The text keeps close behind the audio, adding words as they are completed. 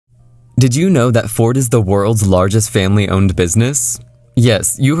Did you know that Ford is the world's largest family-owned business?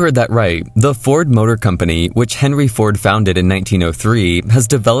 Yes, you heard that right. The Ford Motor Company, which Henry Ford founded in 1903, has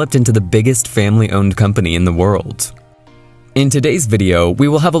developed into the biggest family-owned company in the world. In today's video, we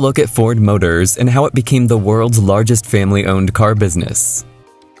will have a look at Ford Motors and how it became the world's largest family-owned car business.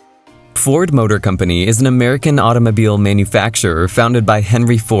 Ford Motor Company is an American automobile manufacturer founded by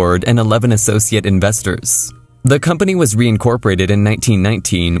Henry Ford and 11 associate investors. The company was reincorporated in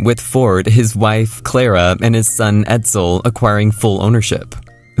 1919 with Ford, his wife Clara, and his son Edsel acquiring full ownership.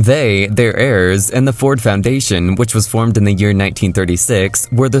 They, their heirs, and the Ford Foundation, which was formed in the year 1936,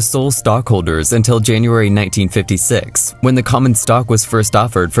 were the sole stockholders until January 1956, when the common stock was first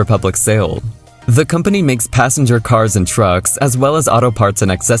offered for public sale. The company makes passenger cars and trucks, as well as auto parts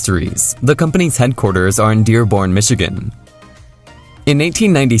and accessories. The company's headquarters are in Dearborn, Michigan. In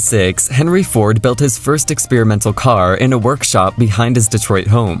 1896, Henry Ford built his first experimental car in a workshop behind his Detroit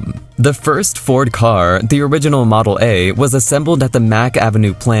home. The first Ford car, the original Model A, was assembled at the Mack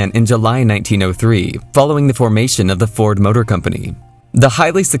Avenue plant in July 1903, following the formation of the Ford Motor Company. The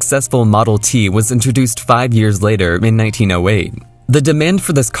highly successful Model T was introduced 5 years later in 1908. The demand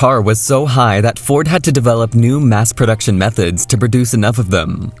for this car was so high that Ford had to develop new mass production methods to produce enough of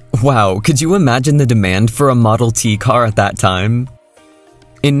them. Wow, could you imagine the demand for a Model T car at that time?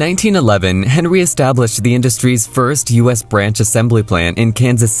 In 1911, Henry established the industry's first U.S. branch assembly plant in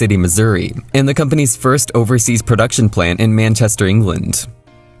Kansas City, Missouri, and the company's first overseas production plant in Manchester, England.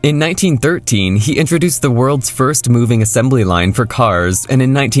 In 1913, he introduced the world's first moving assembly line for cars, and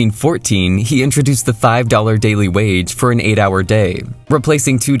in 1914, he introduced the $5 daily wage for an 8-hour day,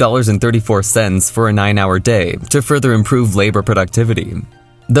 replacing $2.34 for a 9-hour day to further improve labor productivity.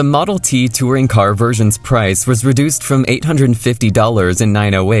 The Model T touring car version's price was reduced from $850 in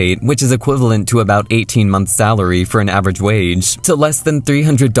 1908, which is equivalent to about 18 months' salary for an average wage, to less than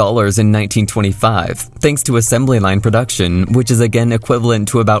 $300 in 1925, thanks to assembly line production, which is again equivalent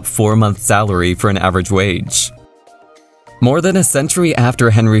to about 4 months' salary for an average wage. More than a century after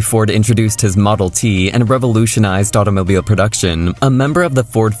Henry Ford introduced his Model T and revolutionized automobile production, a member of the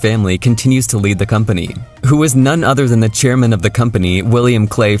Ford family continues to lead the company, who is none other than the chairman of the company, William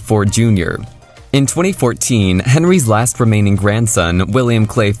Clay Ford Jr. In 2014, Henry's last remaining grandson, William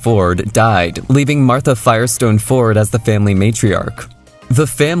Clay Ford, died, leaving Martha Firestone Ford as the family matriarch. The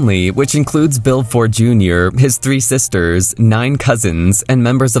family, which includes Bill Ford Jr., his 3 sisters, 9 cousins, and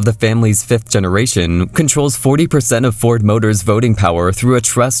members of the family's 5th generation, controls 40% of Ford Motors' voting power through a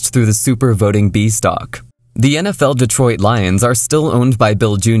trust through the Super Voting B stock. The NFL Detroit Lions are still owned by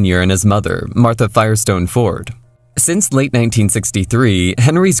Bill Jr. and his mother, Martha Firestone Ford. Since late 1963,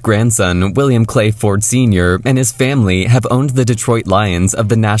 Henry's grandson, William Clay Ford Sr., and his family have owned the Detroit Lions of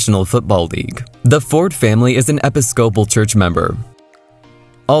the National Football League. The Ford family is an Episcopal Church member.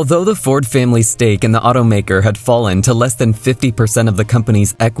 Although the Ford family's stake in the automaker had fallen to less than 50% of the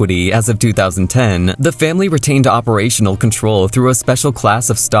company's equity as of 2010, the family retained operational control through a special class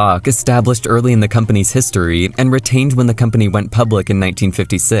of stock established early in the company's history and retained when the company went public in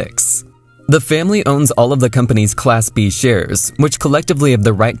 1956. The family owns all of the company's Class B shares, which collectively have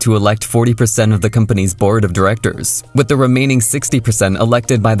the right to elect 40% of the company's board of directors, with the remaining 60%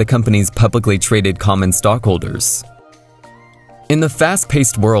 elected by the company's publicly traded common stockholders. In the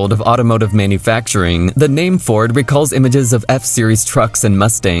fast-paced world of automotive manufacturing, the name Ford recalls images of F-Series trucks and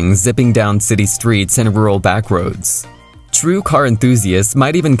Mustangs zipping down city streets and rural backroads. True car enthusiasts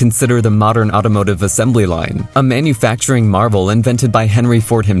might even consider the modern automotive assembly line, a manufacturing marvel invented by Henry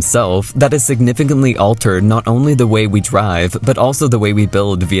Ford himself that has significantly altered not only the way we drive, but also the way we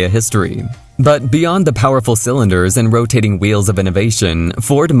build via history. But beyond the powerful cylinders and rotating wheels of innovation,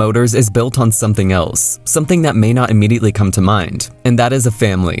 Ford Motors is built on something else, something that may not immediately come to mind, and that is a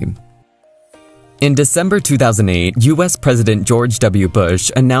family. In December 2008, U.S. President George W. Bush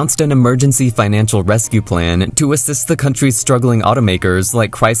announced an emergency financial rescue plan to assist the country's struggling automakers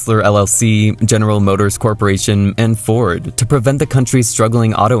like Chrysler LLC, General Motors Corporation, and Ford to prevent the country's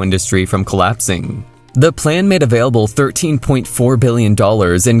struggling auto industry from collapsing. The plan made available $13.4 billion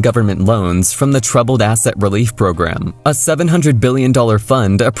in government loans from the Troubled Asset Relief Program, a $700 billion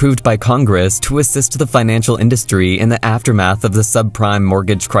fund approved by Congress to assist the financial industry in the aftermath of the subprime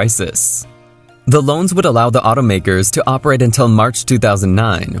mortgage crisis. The loans would allow the automakers to operate until March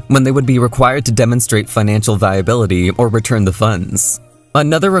 2009, when they would be required to demonstrate financial viability or return the funds.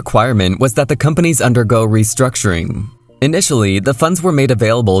 Another requirement was that the companies undergo restructuring. Initially, the funds were made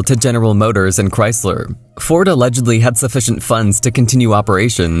available to General Motors and Chrysler. Ford allegedly had sufficient funds to continue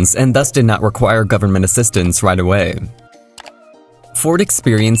operations and thus did not require government assistance right away. Ford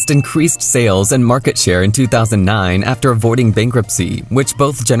experienced increased sales and market share in 2009 after avoiding bankruptcy, which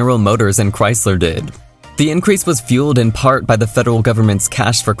both General Motors and Chrysler did. The increase was fueled in part by the federal government's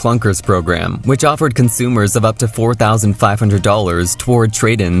Cash for Clunkers program, which offered consumers of up to $4,500 toward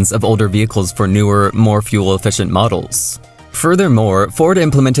trade-ins of older vehicles for newer, more fuel-efficient models. Furthermore, Ford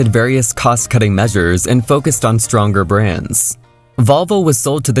implemented various cost-cutting measures and focused on stronger brands. Volvo was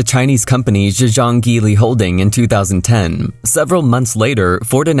sold to the Chinese company Zhejiang Geely Holding in 2010. Several months later,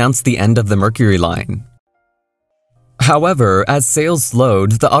 Ford announced the end of the Mercury line. However, as sales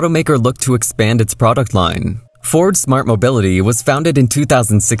slowed, the automaker looked to expand its product line. Ford Smart Mobility was founded in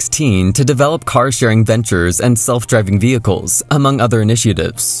 2016 to develop car-sharing ventures and self-driving vehicles, among other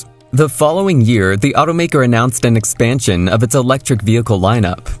initiatives. The following year, the automaker announced an expansion of its electric vehicle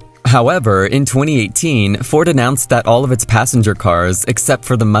lineup. However, in 2018, Ford announced that all of its passenger cars, except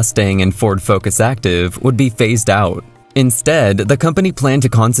for the Mustang and Ford Focus Active, would be phased out. Instead, the company planned to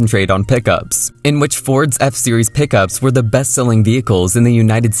concentrate on pickups, in which Ford's F-Series pickups were the best-selling vehicles in the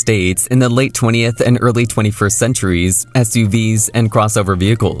United States in the late 20th and early 21st centuries, SUVs, and crossover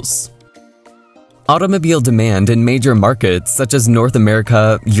vehicles. Automobile demand in major markets such as North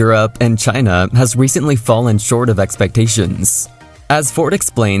America, Europe, and China has recently fallen short of expectations. As Ford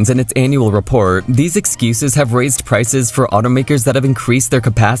explains in its annual report, these excuses have raised prices for automakers that have increased their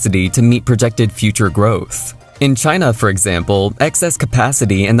capacity to meet projected future growth. In China, for example, excess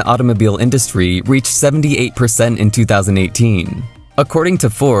capacity in the automobile industry reached 78% in 2018. According to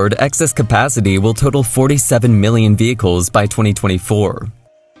Ford, excess capacity will total 47 million vehicles by 2024.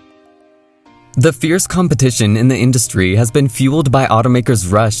 The fierce competition in the industry has been fueled by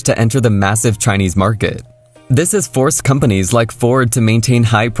automakers' rush to enter the massive Chinese market. This has forced companies like Ford to maintain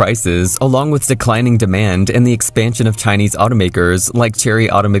high prices along with declining demand and the expansion of Chinese automakers like Chery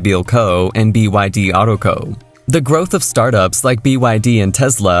Automobile Co. and BYD Auto Co. The growth of startups like BYD and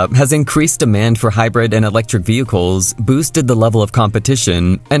Tesla has increased demand for hybrid and electric vehicles, boosted the level of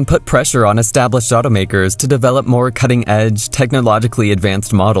competition, and put pressure on established automakers to develop more cutting-edge, technologically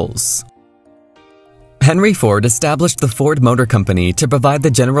advanced models. Henry Ford established the Ford Motor Company to provide the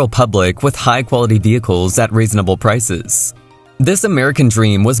general public with high-quality vehicles at reasonable prices. This American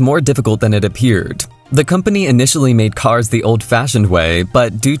dream was more difficult than it appeared. The company initially made cars the old-fashioned way,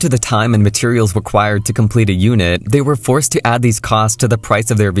 but due to the time and materials required to complete a unit, they were forced to add these costs to the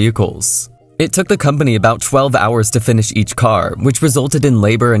price of their vehicles. It took the company about 12 hours to finish each car, which resulted in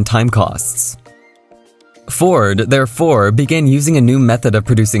labor and time costs. Ford, therefore, began using a new method of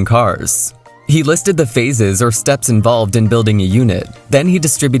producing cars. He listed the phases or steps involved in building a unit. Then he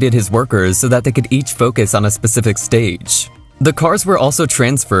distributed his workers so that they could each focus on a specific stage. The cars were also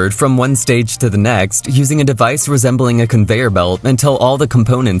transferred from one stage to the next using a device resembling a conveyor belt until all the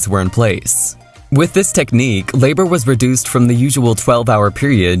components were in place. With this technique, labor was reduced from the usual 12-hour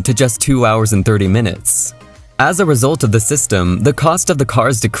period to just 2 hours and 30 minutes. As a result of the system, the cost of the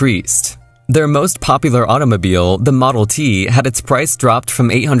cars decreased. Their most popular automobile, the Model T, had its price dropped from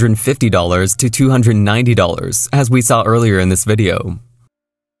 $850 to $290, as we saw earlier in this video.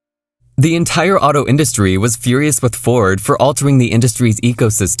 The entire auto industry was furious with Ford for altering the industry's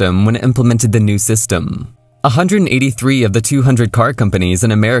ecosystem when it implemented the new system. 183 of the 200 car companies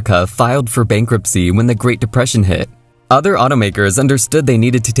in America filed for bankruptcy when the Great Depression hit. Other automakers understood they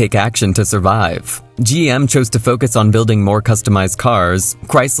needed to take action to survive. GM chose to focus on building more customized cars,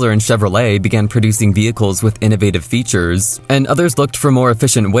 Chrysler and Chevrolet began producing vehicles with innovative features, and others looked for more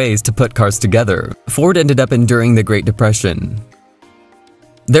efficient ways to put cars together. Ford ended up enduring the Great Depression.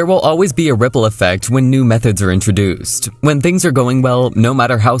 There will always be a ripple effect when new methods are introduced. When things are going well, no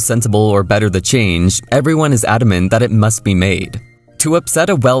matter how sensible or better the change, everyone is adamant that it must be made. To upset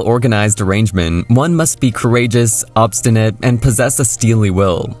a well-organized arrangement, one must be courageous, obstinate, and possess a steely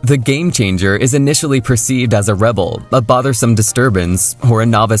will. The game changer is initially perceived as a rebel, a bothersome disturbance, or a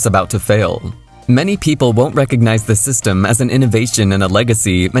novice about to fail. Many people won't recognize the system as an innovation and a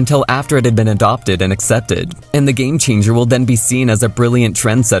legacy until after it had been adopted and accepted, and the game changer will then be seen as a brilliant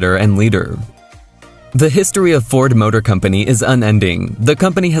trendsetter and leader. The history of Ford Motor Company is unending. The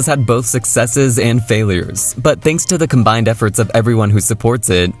company has had both successes and failures, but thanks to the combined efforts of everyone who supports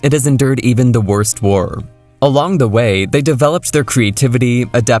it, it has endured even the worst war. Along the way, they developed their creativity,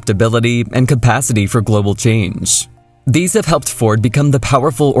 adaptability, and capacity for global change. These have helped Ford become the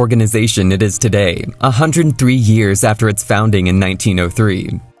powerful organization it is today, 103 years after its founding in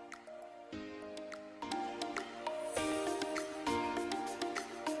 1903.